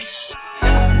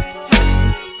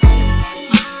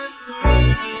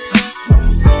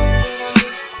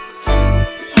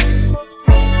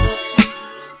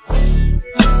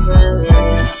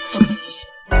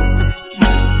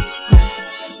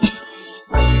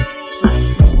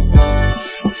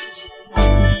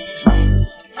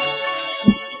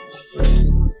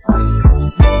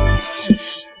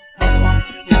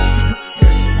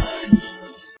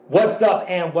What's up,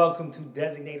 and welcome to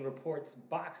Designated Reports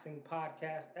Boxing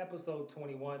Podcast, episode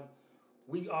 21.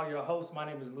 We are your hosts. My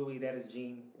name is Louis. That is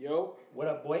Gene. Yo. What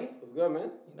up, boy? What's good, man?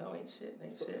 You know, ain't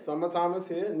shit. Summertime is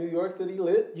here. New York City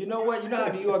lit. You know what? You know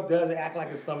how New York does it, act like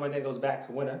it's summer and then goes back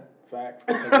to winter. Facts.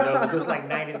 It's just like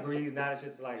 90 degrees. Now it's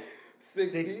just like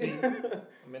 60.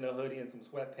 I'm in a hoodie and some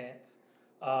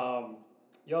sweatpants.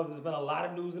 There's been a lot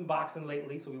of news in boxing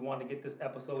lately, so we wanted to get this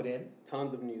episode in.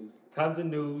 Tons of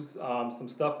news. Some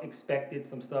stuff expected,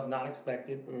 some stuff not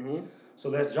expected. Mm-hmm. So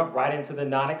let's jump right into the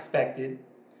not-expected.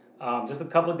 Just a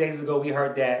couple of days ago, we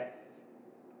heard that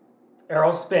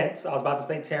Errol Spence, I was about to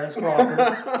say Terrence Crawford,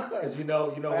 because you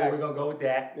know where we're going to go with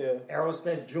that. Yeah. Errol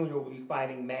Spence Jr. will be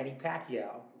fighting Manny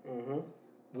Pacquiao. Mm-hmm.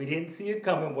 We didn't see it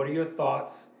coming. What are your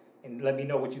thoughts? And let me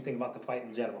know what you think about the fight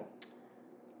in general.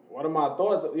 What are my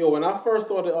thoughts? When I first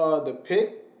saw the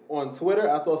pic on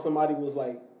Twitter, I thought somebody was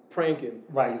like pranking.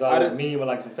 Right, you thought it was a meme or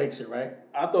like some fake shit, right?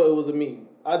 I thought it was a meme.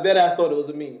 I deadass thought it was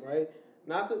a meme, right?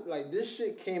 This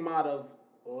shit came out of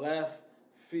left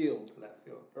field.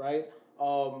 Right?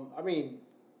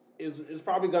 It's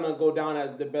probably gonna go down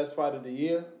as the best fight of the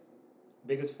year.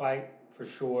 Biggest fight for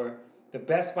sure. The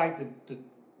best fight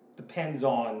depends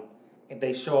on if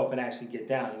they show up and actually get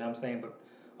down. You know what I'm saying? But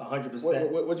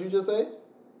 100%. What you just say?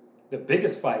 The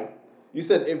biggest fight. You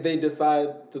said if they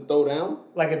decide to throw down?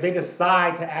 Like if they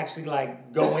decide to actually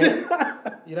like go in.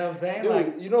 You know what I'm saying?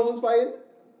 Dude, you know who's fighting?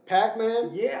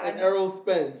 Pac-Man? Yeah. And Errol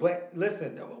Spence. But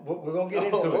listen, we're going to get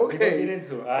into it. Okay. We're going to get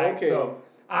into it. All right. Okay. So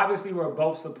obviously we're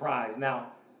both surprised.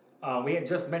 Now, we had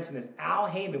just mentioned this. Al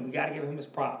Heyman, we got to give him his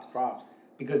props.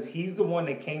 Because he's the one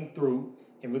that came through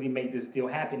and really made this deal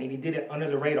happen. And he did it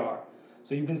under the radar.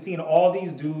 So you've been seeing all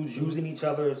these dudes using each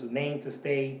other's name to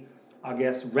stay, I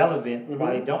guess, relevant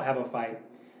while they don't have a fight.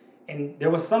 And there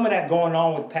was some of that going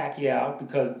on with Pacquiao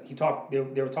because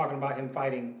they were talking about him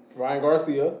fighting Ryan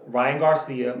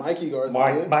Garcia, Mikey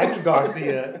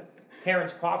Garcia,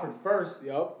 Terrence Crawford first,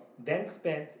 then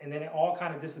Spence, and then it all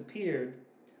kind of disappeared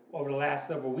over the last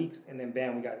several weeks, and then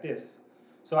bam, we got this.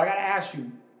 So I got to ask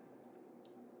you,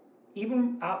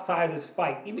 even outside this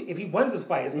fight, even if he wins this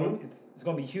fight, it's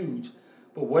going to be huge.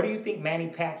 But where do you think Manny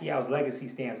Pacquiao's legacy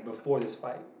stands before this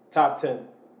fight? Top 10.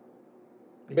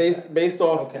 Based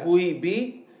off who he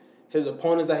beat, his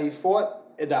opponents that he fought,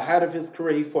 at the height of his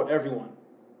career, he fought everyone.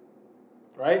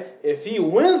 Right? If he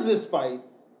wins this fight,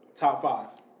 top 5.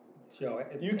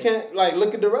 You can't,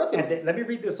 look at the resume. Let me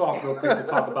read this off real quick to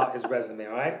talk about his resume,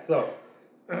 all right? So,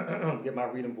 get my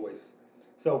reading voice.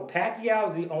 So, Pacquiao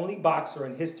is the only boxer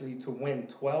in history to win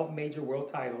 12 major world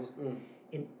titles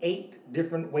in 8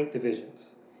 different weight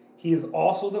divisions. He is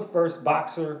also the first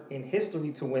boxer in history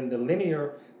to win the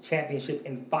linear championship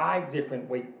in 5 different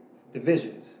weight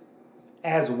divisions,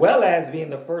 as well as being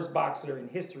the first boxer in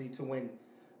history to win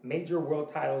major world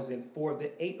titles in 4 of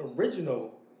the 8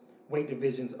 original weight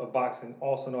divisions of boxing,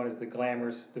 also known as the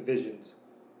glamorous divisions: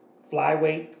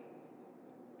 flyweight,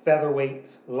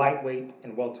 featherweight, lightweight,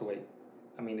 and welterweight.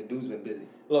 I mean, the dude's been busy.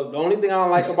 Look, the only thing I don't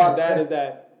like about that is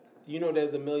that,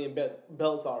 there's a million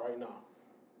belts out right now.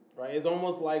 Right? It's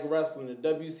almost like wrestling, the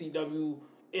WCW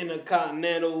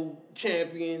Intercontinental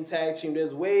Champion Tag Team.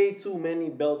 There's way too many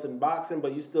belts in boxing,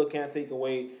 but you still can't take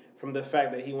away from the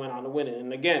fact that he went on to win it.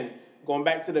 And again, going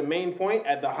back to the main point,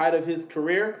 at the height of his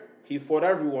career, he fought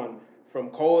everyone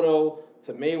from Cotto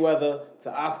to Mayweather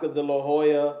to Oscar De La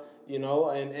Hoya,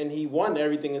 and he won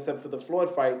everything except for the Floyd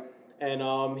fight.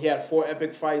 And he had 4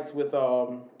 epic fights with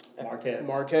Marquez,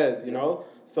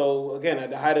 So again, at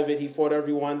the height of it, he fought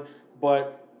everyone,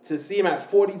 but to see him at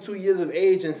 42 years of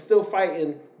age and still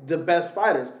fighting the best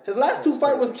fighters. His last 2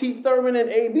 fights was Keith Thurman and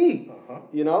AB.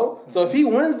 So if he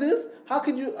wins this,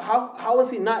 how is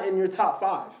he not in your top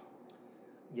 5?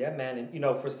 Yeah, man.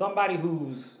 And for somebody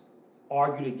who's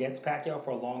argued against Pacquiao for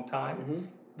a long time,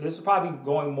 this is probably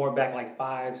going more back like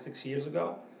 5-6 years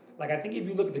ago. I think if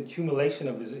you look at the accumulation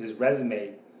of his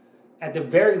resume, at the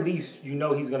very least,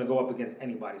 he's going to go up against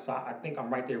anybody. So I think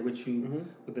I'm right there with you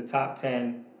with the top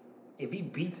 10. If he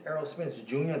beats Errol Spence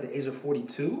Jr. at the age of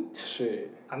 42,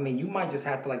 I mean, you might just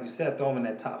have to, like you said, throw him in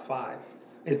that top 5.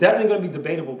 It's definitely going to be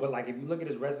debatable, but, if you look at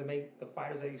his resume, the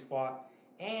fighters that he's fought,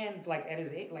 and, at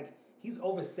his age, he's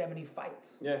over 70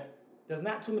 fights. Yeah. There's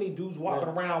not too many dudes walking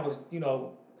around with,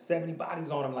 70 bodies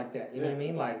on him like that. You know what I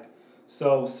mean?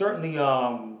 So certainly,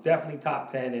 definitely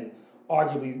top 10, and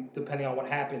arguably, depending on what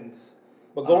happens.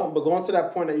 But going to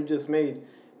that point that you just made,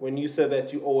 when you said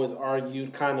that you always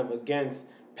argued kind of against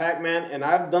Pac-Man, and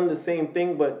I've done the same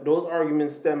thing, but those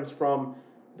arguments stems from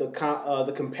the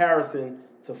comparison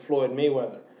to Floyd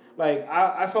Mayweather.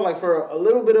 I feel like for a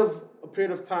little bit of a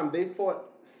period of time, they fought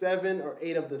 7 or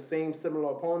 8 of the same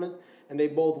similar opponents, and they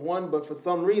both won. But for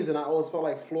some reason, I always felt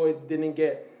like Floyd didn't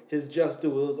get his just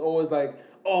due. It was always like,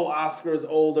 oh, Oscar's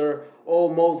older,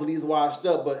 oh, Mosley's washed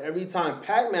up. But every time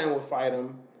Pac-Man would fight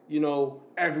him,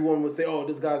 everyone would say, oh,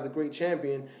 this guy's a great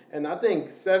champion. And I think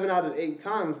 7 out of 8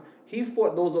 times, he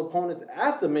fought those opponents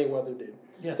after Mayweather did.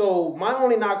 Yeah. So my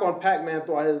only knock on Pac-Man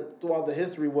throughout the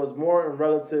history was more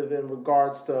relative in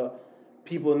regards to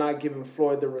people not giving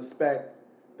Floyd the respect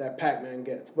that Pac-Man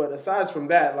gets. But aside from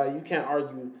that, like, you can't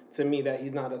argue to me that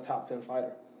he's not a top 10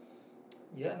 fighter.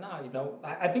 Yeah, no,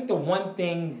 I think the one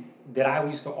thing that I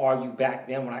used to argue back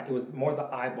then it was more the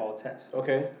eyeball test.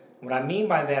 Okay. What I mean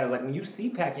by that is, like, when you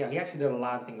see Pacquiao, he actually does a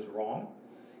lot of things wrong.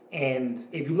 And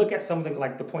if you look at something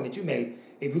like the point that you made,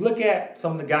 if you look at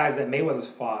some of the guys that Mayweather's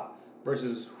fought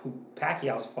versus who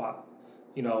Pacquiao's fought,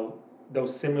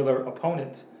 those similar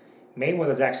opponents,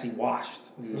 Mayweather's actually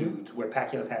washed these dudes where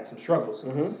Pacquiao's had some struggles.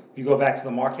 If you go back to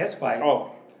the Marquez fight,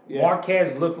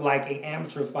 Marquez looked like an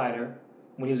amateur fighter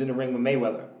when he was in the ring with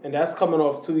Mayweather. And that's coming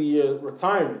off 2-year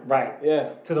retirement. Right. Yeah.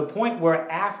 To the point where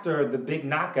after the big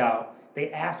knockout,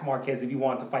 they asked Marquez if he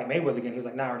wanted to fight Mayweather again. He was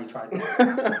like, nah, I already tried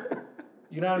that.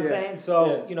 You know what I'm saying?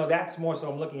 So, that's more so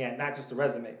I'm looking at, not just the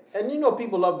resume. And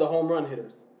people love the home run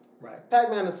hitters. Right.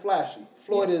 Pac-Man is flashy.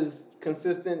 Floyd is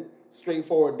consistent,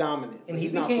 straightforward, dominant. And he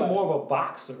became more of a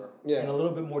boxer and a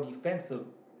little bit more defensive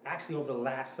actually over the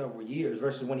last several years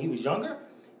versus when he was younger.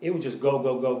 It would just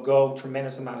go,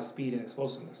 tremendous amount of speed and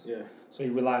explosiveness. Yeah. So he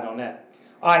relied on that.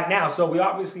 All right, now, so we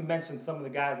obviously mentioned some of the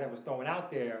guys that was throwing out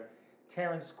there.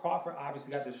 Terrence Crawford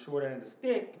obviously got the short end of the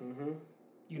stick.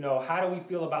 How do we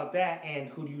feel about that, and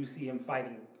who do you see him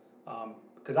fighting?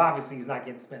 Because obviously he's not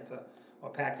getting Spencer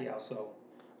or Pacquiao, so...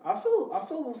 I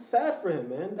feel sad for him,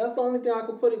 man. That's the only thing I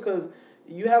could put it, because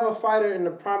you have a fighter in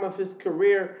the prime of his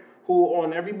career who,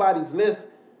 on everybody's list,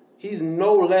 he's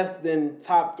no less than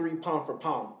top 3 pound for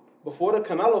pound. Before the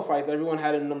Canelo fights, everyone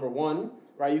had him number 1,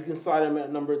 right? You can slide him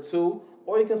at number 2,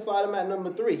 or you can slide him at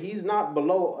number 3. He's not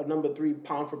below a number 3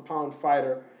 pound for pound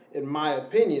fighter, in my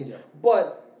opinion. Yeah.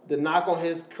 But the knock on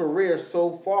his career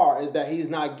so far is that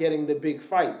he's not getting the big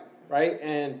fight, right?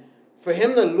 And for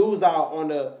him to lose out on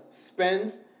the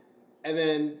Spence and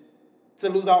then to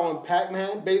lose out on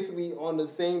Pac-Man basically on the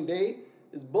same day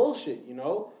is bullshit,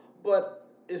 But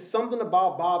it's something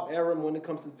about Bob Arum when it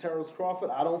comes to Terrence Crawford.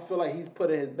 I don't feel like he's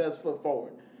putting his best foot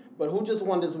forward. But who just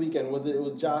won this weekend? It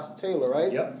was Josh Taylor,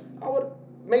 right? Yep. I would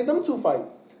make them 2 fight.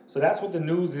 So that's what the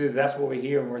news is. That's what we're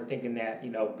hearing. We're thinking that,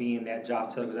 being that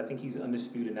Josh Taylor, because I think he's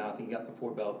undisputed now. I think he got the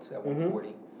 4 belts at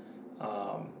 140.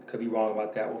 Could be wrong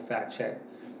about that. We'll fact check.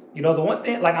 The one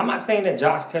thing, like, I'm not saying that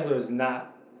Josh Taylor is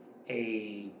not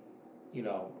a,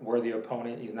 worthy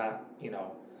opponent. He's not,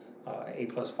 A+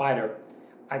 fighter.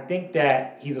 I think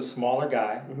that he's a smaller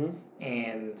guy,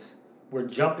 and we're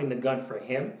jumping the gun for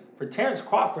him. For Terrence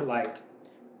Crawford,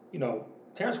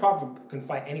 Terrence Crawford can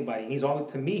fight anybody. He's going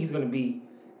to be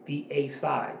the A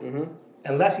side,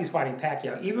 unless he's fighting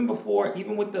Pacquiao. Even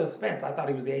with the Spence, I thought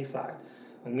he was the A side.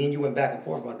 And me and you went back and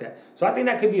forth about that. So I think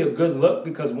that could be a good look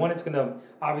because, one, it's going to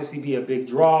obviously be a big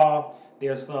draw.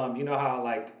 There's some, how,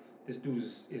 like, this dude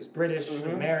is British,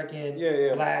 American,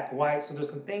 black, white. So there's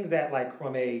some things that, like,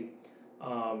 from a,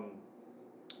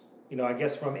 I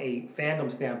guess from a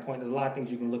fandom standpoint, there's a lot of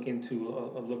things you can look into,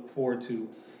 look forward to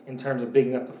in terms of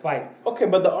bigging up the fight. Okay,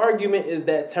 but the argument is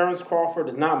that Terrence Crawford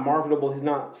is not marketable. He's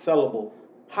not sellable.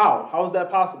 How? How is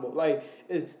that possible? Like,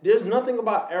 there's nothing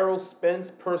about Errol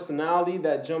Spence's personality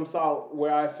that jumps out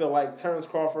where I feel like Terrence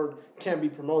Crawford can't be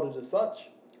promoted as such.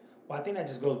 Well, I think that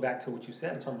just goes back to what you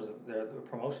said in terms of the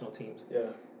promotional teams.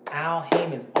 Yeah. Al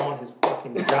Heyman's on his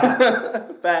fucking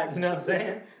job. Facts. You know what I'm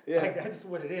saying? Yeah. Like, that's just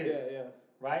what it is. Yeah.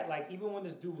 Right? Like, even when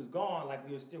this dude was gone, like,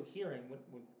 we were still hearing, when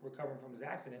recovering from his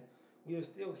accident, we were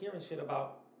still hearing shit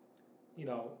about,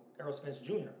 Errol Spence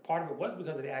Jr. Part of it was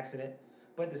because of the accident,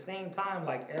 but at the same time,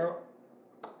 like,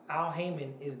 Al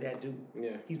Heyman is that dude.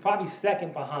 Yeah. He's probably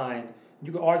second behind.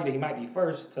 You could argue that he might be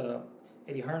first to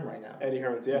Eddie Hearn right now. Eddie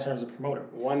Hearn, yeah. In terms of promoter.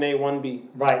 1A, 1B.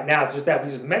 Right. Now, just that we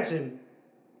just mentioned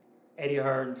Eddie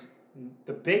Hearn,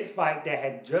 the big fight that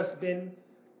had just been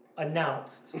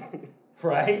announced,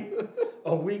 right?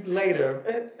 A week later,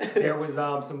 there was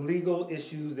some legal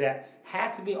issues that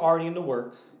had to be already in the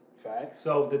works. Facts.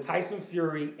 So the Tyson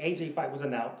Fury AJ fight was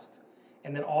announced,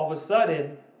 and then all of a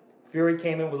sudden, Fury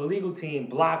came in with a legal team,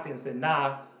 blocked it, and said,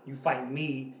 "Nah, you fight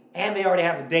me." And they already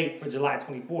have a date for July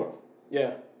 24th.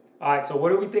 Yeah. All right. So what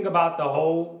do we think about the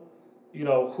whole,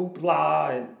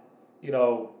 hoopla and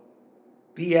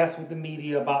BS with the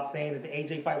media about saying that the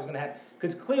AJ fight was going to happen?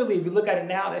 Because clearly, if you look at it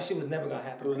now, that shit was never going to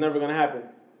happen. It was never going to happen.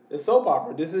 It's soap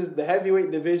opera. This is the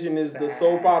heavyweight division is the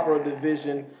soap opera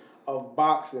division of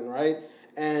boxing, right?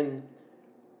 And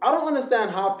I don't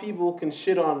understand how people can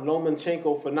shit on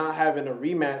Lomachenko for not having a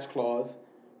rematch clause,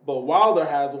 but Wilder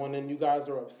has one and you guys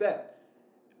are upset.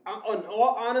 In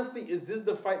all honesty, is this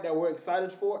the fight that we're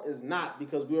excited for? Is not,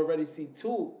 because we already see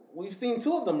two. We've seen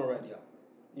two of them already. Yeah.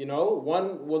 You know,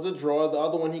 one was a draw, the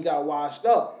other one he got washed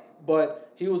up.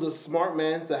 But he was a smart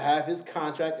man to have his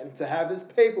contract and to have his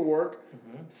paperwork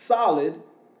solid,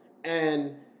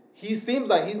 and he seems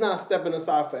like he's not stepping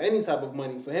aside for any type of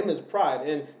money. For him, it's pride.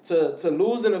 And to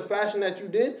lose in the fashion that you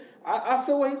did, I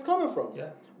feel where he's coming from. Yeah.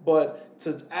 But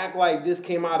to act like this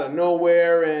came out of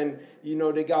nowhere and, you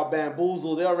know, they got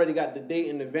bamboozled, they already got the date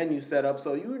and the venue set up,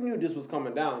 so you knew this was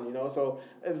coming down, you know. So,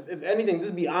 if anything,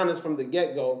 just be honest from the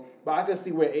get-go. But I can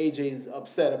see where AJ's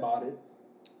upset about it.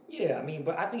 Yeah, I mean,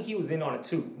 but I think he was in on it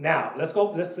too. Now, let's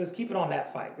keep it on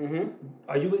that fight.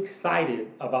 Are you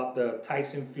excited about the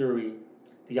Tyson Fury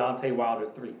Deontay Wilder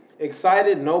 3?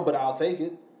 Excited? No, but I'll take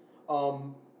it.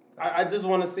 I just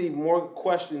want to see more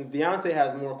questions. Deontay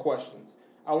has more questions.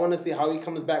 I want to see how he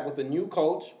comes back with a new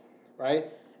coach, right?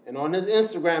 And on his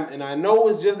Instagram, and I know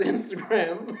it's just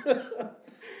Instagram.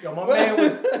 Yo, my man,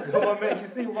 you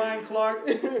see Ryan Clark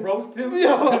roast him? He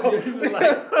was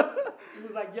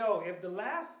like, yo, if the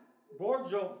last board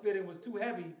joke fitting was too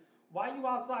heavy, why you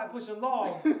outside pushing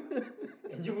logs?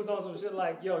 And you was on some shit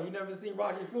like, yo, you never seen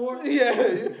Rocky IV? Yeah,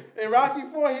 in Rocky IV,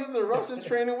 he was in Russia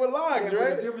training with logs, right?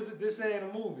 But the difference is this ain't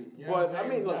a movie. You know but, I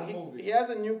mean, look, he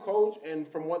has a new coach, and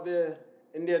from what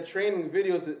in their training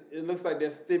videos, it looks like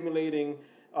they're stimulating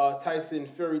Tyson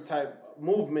Fury-type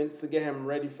movements to get him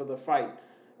ready for the fight.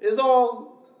 It's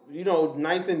all, you know,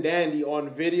 nice and dandy on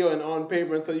video and on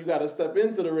paper until you got to step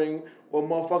into the ring with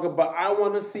motherfucker. But I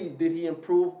want to see, did he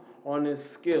improve on his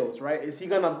skills, right? Is he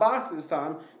going to box this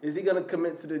time? Is he going to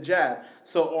commit to the jab?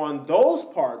 So on those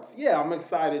parts, yeah, I'm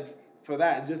excited for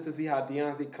that, just to see how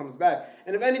Deontay comes back.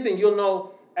 And if anything, you'll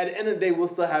know at the end of the day, we'll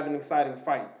still have an exciting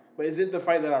fight. But is it the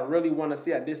fight that I really want to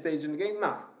see at this stage in the game?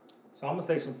 Nah. So I'm going to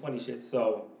say some funny shit.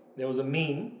 So there was a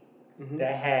meme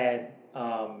that had,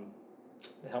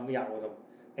 help me out with him.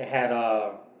 It had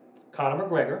Conor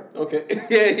McGregor. Okay.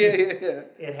 Yeah.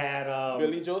 It had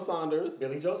Billy Joe Saunders.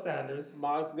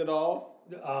 Max Godolph.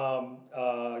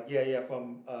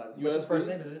 From what's his first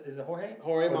name? Is it Jorge?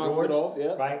 Jorge Masvidal,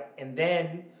 yeah. Right, and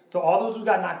then so all those who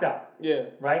got knocked out. Yeah.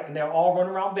 Right, and they're all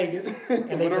running around Vegas,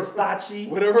 and they Versace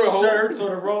shirts or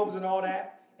the robes and all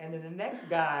that. And then the next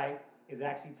guy is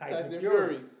actually Tyson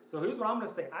Fury. So here's what I'm gonna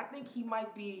say. I think he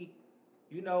might be,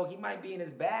 in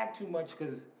his bag too much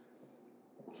because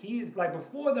he's like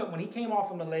when he came off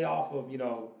from the layoff of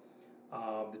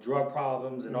the drug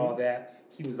problems and all that.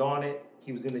 He was on it.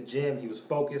 He was in the gym. He was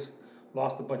focused.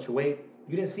 Lost a bunch of weight.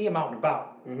 You didn't see him out and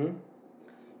about.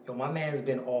 Yo, my man's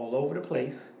been all over the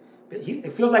place.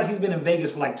 It feels like he's been in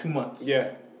Vegas for like 2 months.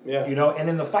 Yeah. And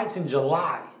then the fight's in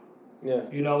July.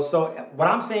 Yeah. So what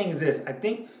I'm saying is this. I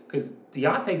think because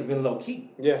Deontay's been low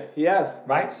key. Yeah, he has.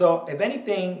 Right? So if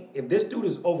anything, if this dude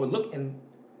is overlooked, and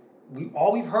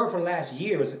all we've heard for the last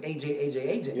year is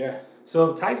AJ. Yeah.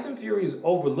 So if Tyson Fury is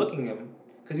overlooking him,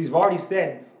 because he's already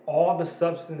said all the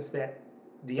substance that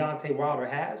Deontay Wilder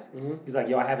has, he's like,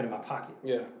 yo, I have it in my pocket.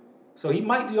 Yeah. So he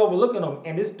might be overlooking him,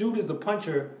 and this dude is a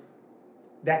puncher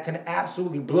that can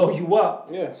absolutely blow you up.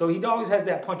 Yeah. So he always has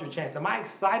that puncher chance. Am I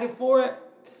excited for it?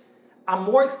 I'm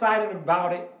more excited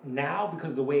about it now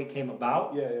because of the way it came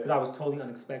about. Yeah. Because I was totally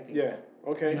unexpected. Yeah.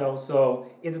 Okay. So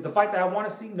is it the fight that I want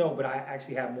to see? No, but I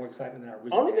actually have more excitement than I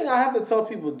originally Only thing I have to tell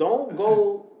people, don't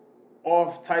go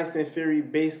off Tyson Fury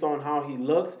based on how he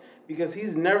looks, because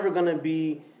he's never going to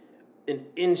be an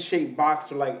in-shape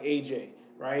boxer like AJ,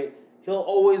 right? He'll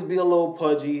always be a little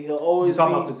pudgy. He'll always be...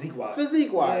 about physique-wise.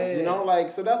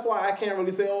 Physique-wise, so that's why I can't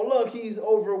really say, oh, look, he's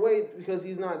overweight because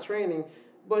he's not training,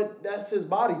 but that's his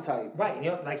body type.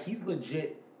 Right, he's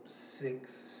legit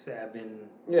 6'7".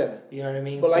 Yeah. You know what I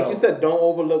mean? But like you said, don't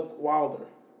overlook Wilder.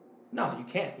 No, you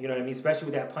can't. You know what I mean? Especially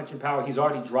with that punching power. He's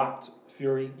already dropped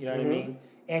Fury. You know what I mean?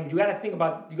 And you got to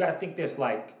think this,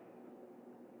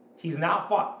 he's now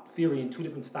fought Fury in 2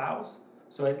 different styles.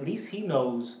 So at least he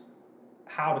knows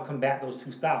how to combat those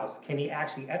 2 styles. Can he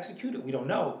actually execute it? We don't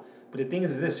know. But the thing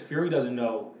is this, Fury doesn't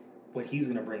know what he's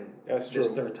going to bring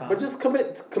this third time. But just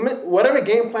commit. Whatever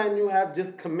game plan you have,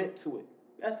 just commit to it.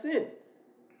 That's it.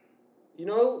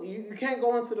 You can't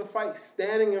go into the fight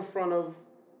standing in front of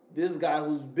this guy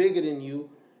who's bigger than you.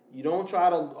 You don't try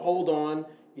to hold on.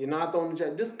 You're not throwing the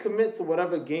jab. Just commit to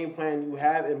whatever game plan you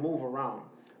have and move around.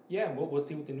 Yeah, and we'll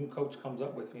see what the new coach comes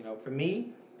up with. For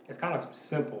me, it's kind of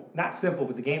simple. Not simple,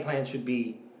 but the game plan should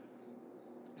be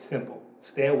simple.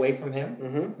 Stay away from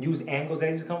him. Use angles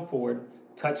as he come forward.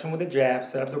 Touch him with a jab.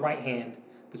 Set up the right hand.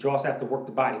 But you also have to work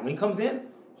the body. When he comes in,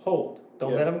 hold.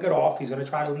 Don't let him get off. He's going to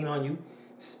try to lean on you.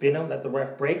 Spin him, let the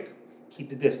ref break, keep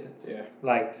the distance.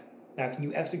 Yeah. Now can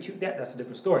you execute that? That's a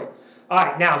different story. All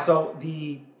right, now,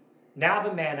 the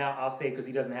man out, I'll say, because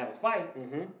he doesn't have a fight,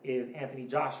 is Anthony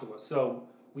Joshua. So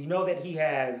we know that he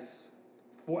has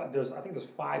there's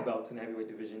 5 belts in the heavyweight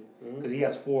division, because he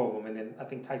has 4 of them, and then I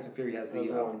think Tyson Fury has the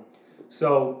one.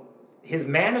 So his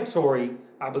mandatory,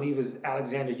 I believe, is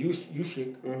Alexander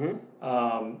Usyk,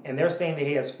 and they're saying that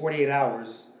he has 48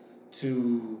 hours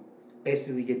to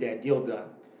basically get that deal done.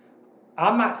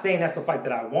 I'm not saying that's the fight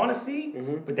that I want to see,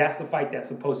 but that's the fight that's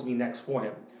supposed to be next for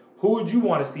him. Who would you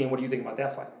want to see, and what do you think about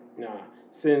that fight? Nah,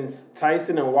 since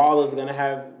Tyson and Wilder's going to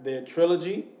have their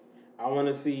trilogy, I want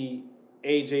to see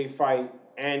AJ fight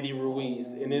Andy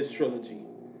Ruiz in his trilogy.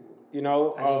 You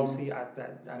know, I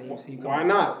didn't even see you come.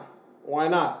 Why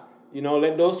not? You know,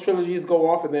 let those trilogies go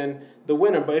off and then the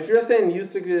winner. But if you're saying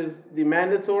Usyk is the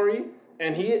mandatory,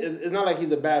 and it's not like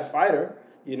he's a bad fighter,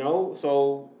 you know,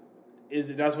 so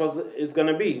that's what it's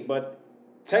going to be. But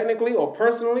technically or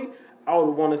personally, I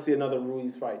would want to see another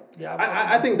Ruiz fight. Yeah,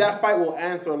 I think that fight will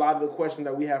answer a lot of the questions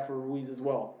that we have for Ruiz as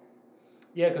well.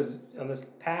 Yeah, because on this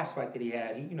past fight that he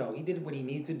had, he did what he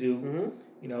needed to do.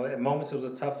 You know, at moments it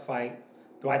was a tough fight.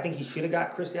 Do I think he should have got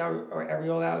Chris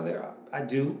Arreola out of there? I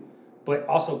do. But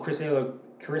also Chris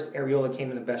Arreola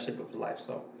came in the best shape of his life.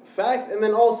 So facts, and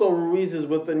then also Ruiz is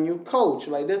with a new coach.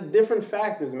 Like, there's different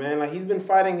factors, man. Like, he's been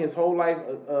fighting his whole life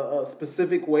a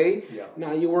specific way. Yeah.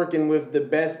 Now you're working with the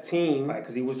best team. Right,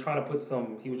 because he was trying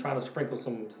to sprinkle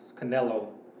some Canelo.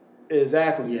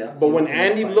 Exactly. Yeah. But when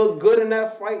Andy looked good in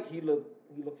that fight, he looked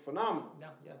phenomenal. Yeah,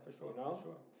 for sure. For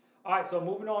sure. All right, so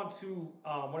moving on to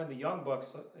one of the Young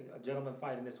Bucks, a gentleman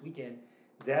fighting this weekend.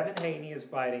 Devin Haney is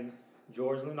fighting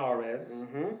George Linares,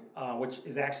 which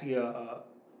is actually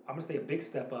I'm gonna say a big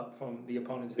step up from the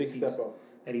opponents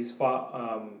that he's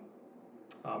fought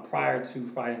prior to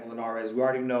fighting Linares. We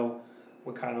already know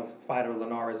what kind of fighter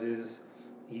Linares is.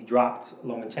 He dropped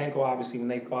Lomachenko, obviously, when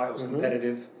they fought. It was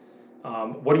competitive.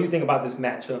 What do you think about this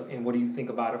matchup, and what do you think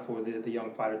about it for the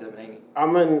young fighter, Devin Haney?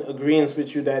 I'm in agreement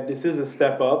with you that this is a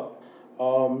step up.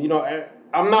 You know,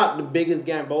 I'm not the biggest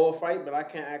Gamboa fight, but I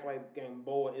can't act like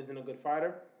Gamboa isn't a good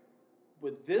fighter.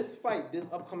 With this fight, this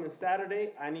upcoming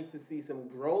Saturday, I need to see some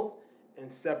growth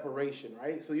and separation,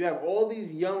 right? So you have all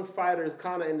these young fighters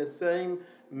kind of in the same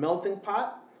melting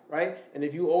pot, right? And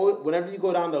whenever you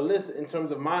go down the list, in terms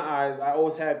of my eyes, I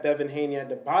always have Devin Haney at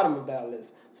the bottom of that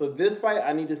list. So this fight,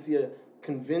 I need to see a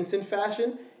convincing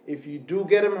fashion. If you do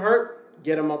get him hurt,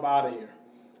 get him up out of here.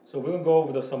 So we're going to go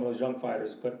over some of those young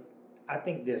fighters, but I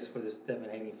think for this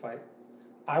Devin Haney fight,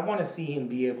 I want to see him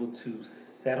be able to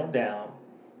settle down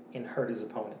and hurt his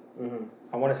opponent.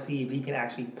 I want to see if he can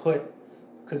actually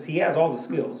because he has all the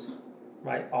skills,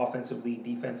 right? Offensively,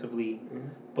 defensively,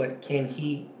 but can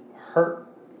he hurt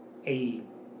a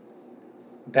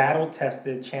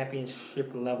battle-tested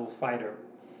championship-level fighter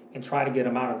and try to get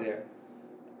him out of there?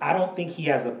 I don't think he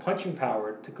has the punching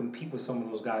power to compete with some of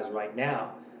those guys right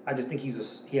now. I just think he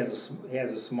has the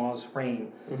smallest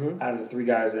frame out of the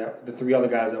three other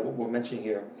guys that we're mentioning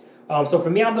here. So for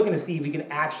me, I'm looking to see if he can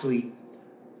actually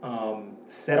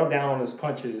settle down on his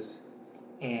punches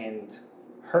and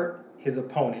hurt his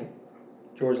opponent,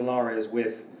 George Linares,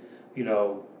 with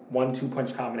 1-2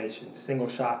 punch combinations, single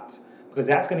shots, because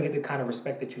that's going to get the kind of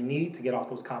respect that you need to get off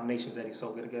those combinations that he's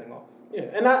so good at getting off. Yeah,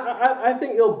 and I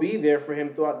think it'll be there for him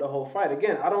throughout the whole fight.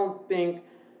 Again, I don't think,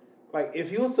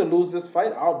 if he was to lose this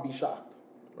fight, I would be shocked,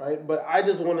 right? But I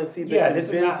just want to see the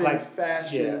convincing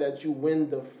fashion that you win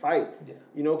the fight,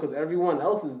 because everyone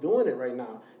else is doing it right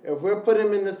now. If we're putting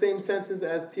him in the same sentence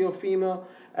as Teofimo,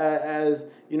 as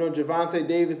Gervonta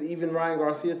Davis, even Ryan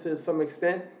Garcia to some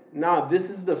extent, this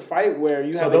is the fight where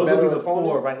you have a better opponent. So those would be the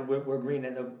four, right? We're agreeing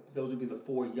that those would be the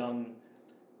 4 young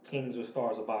kings or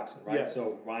stars of boxing, right? Yes.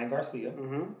 So Ryan Garcia,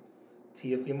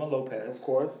 Teofimo Lopez, of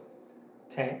course,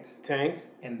 Tank,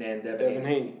 and then Devin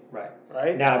Haney.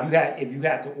 Right. Now, if you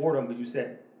had to order them, because you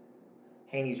said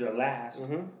Haney's your last,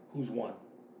 who's one?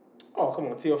 Oh, come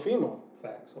on, Teofimo.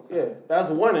 Facts. Okay. Yeah, that's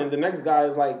one, and the next guy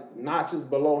is notches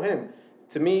below him.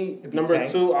 To me, number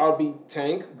Tank. 2, I'll be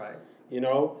Tank. Right.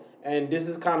 And this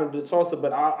is kind of the toss-up,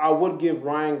 but I would give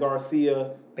Ryan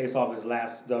Garcia, based off his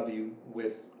last W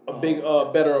with a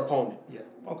better opponent. Yeah.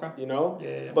 Okay.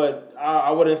 Yeah. But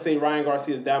I wouldn't say Ryan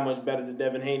Garcia is that much better than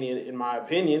Devin Haney in my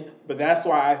opinion. But that's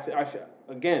why I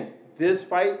again, this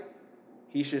fight,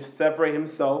 he should separate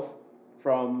himself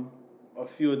from a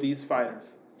few of these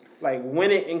fighters. Win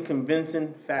it in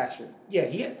convincing fashion.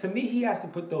 Yeah, to me, he has to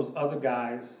put those other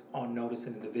guys on notice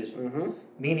in the division.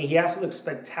 Meaning he has to look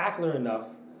spectacular enough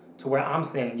to where I'm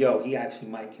saying, he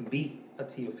actually can beat a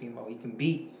Teofimo. He can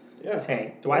beat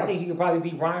Tank. Do I think he could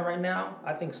probably beat Ryan right now?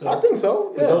 I think so. I think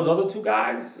so. With those other two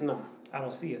guys? No. I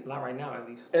don't see it. Not right now, at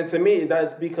least. And to me,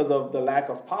 that's because of the lack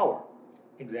of power.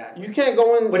 Exactly. You can't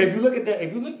go in. But if you look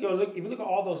at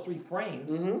all those three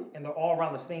frames, and they're all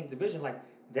around the same division, like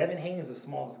Devin Haney is the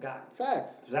smallest guy.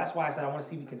 Facts. So that's why I said I want to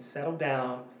see if we can settle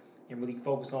down and really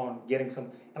focus on getting some.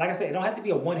 And like I said, it don't have to be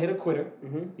a one-hitter quitter. You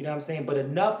know what I'm saying? But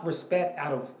enough respect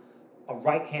out of a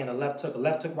right hand, a left hook,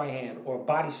 right hand, or a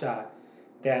body shot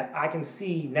that I can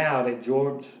see now that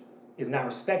George is not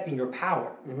respecting your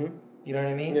power. You know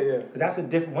what I mean? Yeah. Because that's a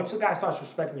different. Once the guy starts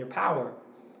respecting your power,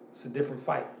 it's a different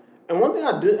fight. And one thing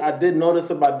I did notice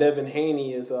about Devin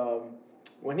Haney is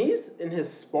when he's in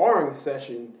his sparring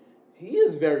session, he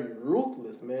is very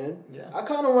ruthless, man. Yeah. I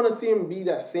kind of want to see him be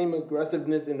that same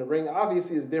aggressiveness in the ring.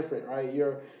 Obviously, it's different, right?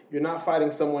 You're not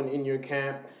fighting someone in your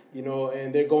camp,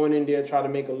 and they're going in there trying to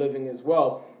make a living as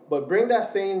well. But bring that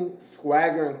same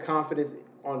swagger and confidence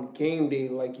on game day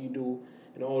like you do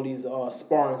in all these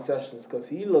sparring sessions, because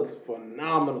he looks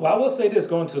phenomenal. Well, I will say this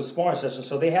going to the sparring session.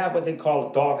 So they have what they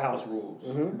call doghouse rules,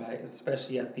 right?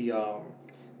 Especially at the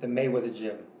Mayweather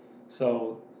gym.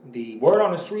 So the word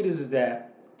on the street is that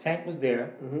Tank was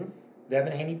there.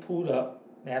 Devin Haney pulled up.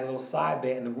 They had a little side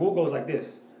bet, and the rule goes like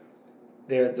this: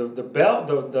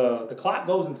 the clock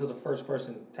goes until the first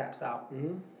person taps out.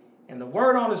 And the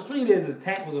word on the street is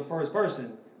Tank was the first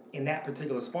person in that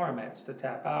particular sparring match to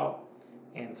tap out.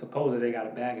 And supposedly they got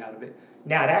a bag out of it.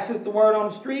 Now, that's just the word on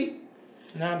the street.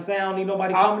 You know what I'm saying? I don't need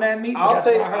nobody coming at me. I'll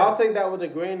take that with a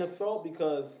grain of salt,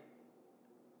 because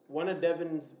one of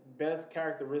Devin's best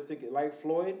characteristics, like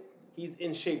Floyd, he's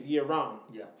in shape year round.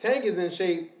 Yeah. Tank is in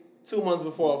shape 2 months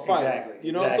before a fight.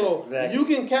 Exactly. You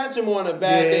can catch him on a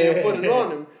bad day and put it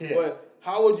on him. Yeah. But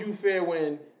how would you fare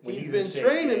when he's been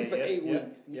training for 8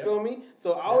 weeks? You feel me?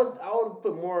 So I would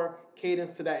put more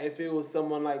cadence to that if it was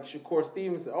someone like Shakur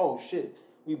Stevenson. Oh shit,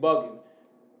 we bugging.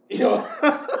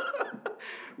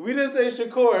 We didn't say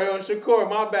Shakur. Shakur,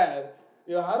 my bad.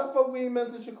 How the fuck we ain't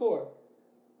mention Shakur?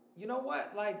 You know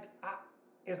what? Like,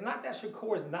 it's not that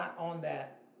Shakur is not on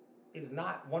that. Is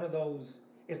not one of those.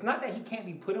 It's not that he can't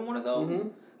be put in one of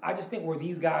those. I just think where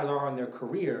these guys are in their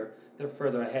career, they're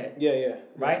further ahead. Yeah.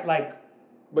 Right? Like,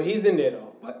 but he's in there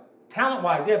though. But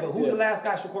talent-wise, yeah. But who's the last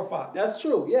guy Shakur fought? That's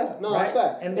true. Yeah. No, right? That's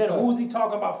facts. And then who's he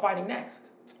talking about fighting next?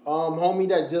 Homie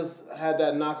that just had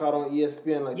that knockout on ESPN like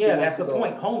 2 months Yeah, that's the ago.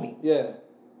 point, homie. Yeah.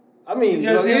 I mean, you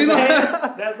know what I'm saying?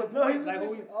 That's the point. Like,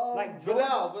 like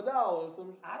Vidal or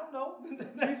some. I don't know.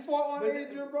 He fought on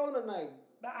Adrian Broner tonight.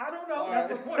 I don't know.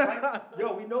 That's the point, right?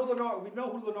 Yo, we know Lenore. We know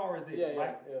who Linares is,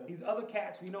 right? Yeah. These other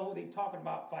cats, we know who they talking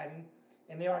about fighting,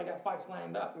 and they already got fights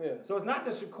lined up. Yeah. So it's not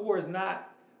that Shakur is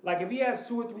not like if he has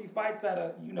 2 or 3 fights that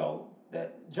are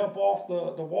that jump off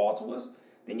the wall to us,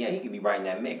 then yeah, he can be right in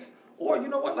that mix. Or you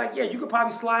know what? Like yeah, you could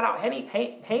probably slide out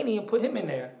Haney and put him in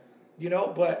there.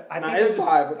 But I think it's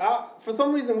 5. For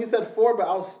some reason, we said 4, but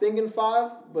I was thinking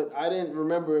 5, but I didn't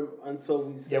remember him until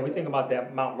we said we think about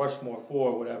that Mount Rushmore 4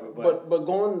 or whatever. But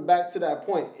going back to that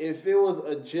point, if it was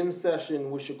a gym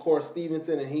session with Shakur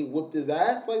Stevenson and he whipped his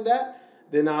ass like that,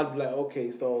 then I'd be like,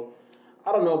 okay, so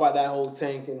I don't know about that whole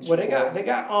Tank and Shakur.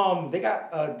 Well, they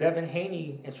got Devin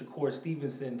Haney and Shakur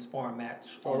Stevenson sparring match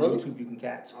on YouTube you can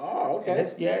catch. Oh, okay.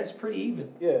 It's pretty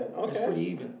even. Yeah, okay. It's pretty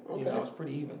even. Okay. It's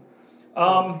pretty even.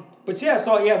 But yeah,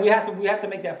 so yeah, we have to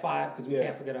make that 5 because we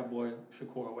can't forget our boy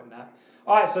Shakur or whatnot.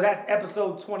 All right, so that's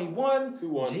episode 21.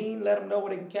 Gene, let them know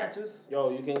where they can catch us. Yo,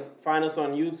 you can find us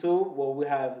on YouTube where we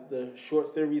have the short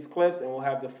series clips and we'll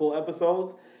have the full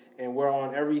episodes. And we're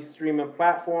on every streaming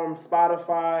platform: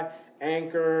 Spotify,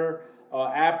 Anchor,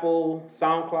 Apple,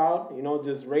 SoundCloud.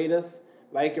 Just rate us,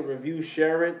 like it, review,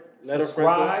 share it, let a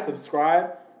friend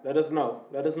subscribe. Let us know.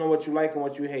 Let us know what you like and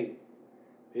what you hate.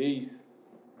 Peace.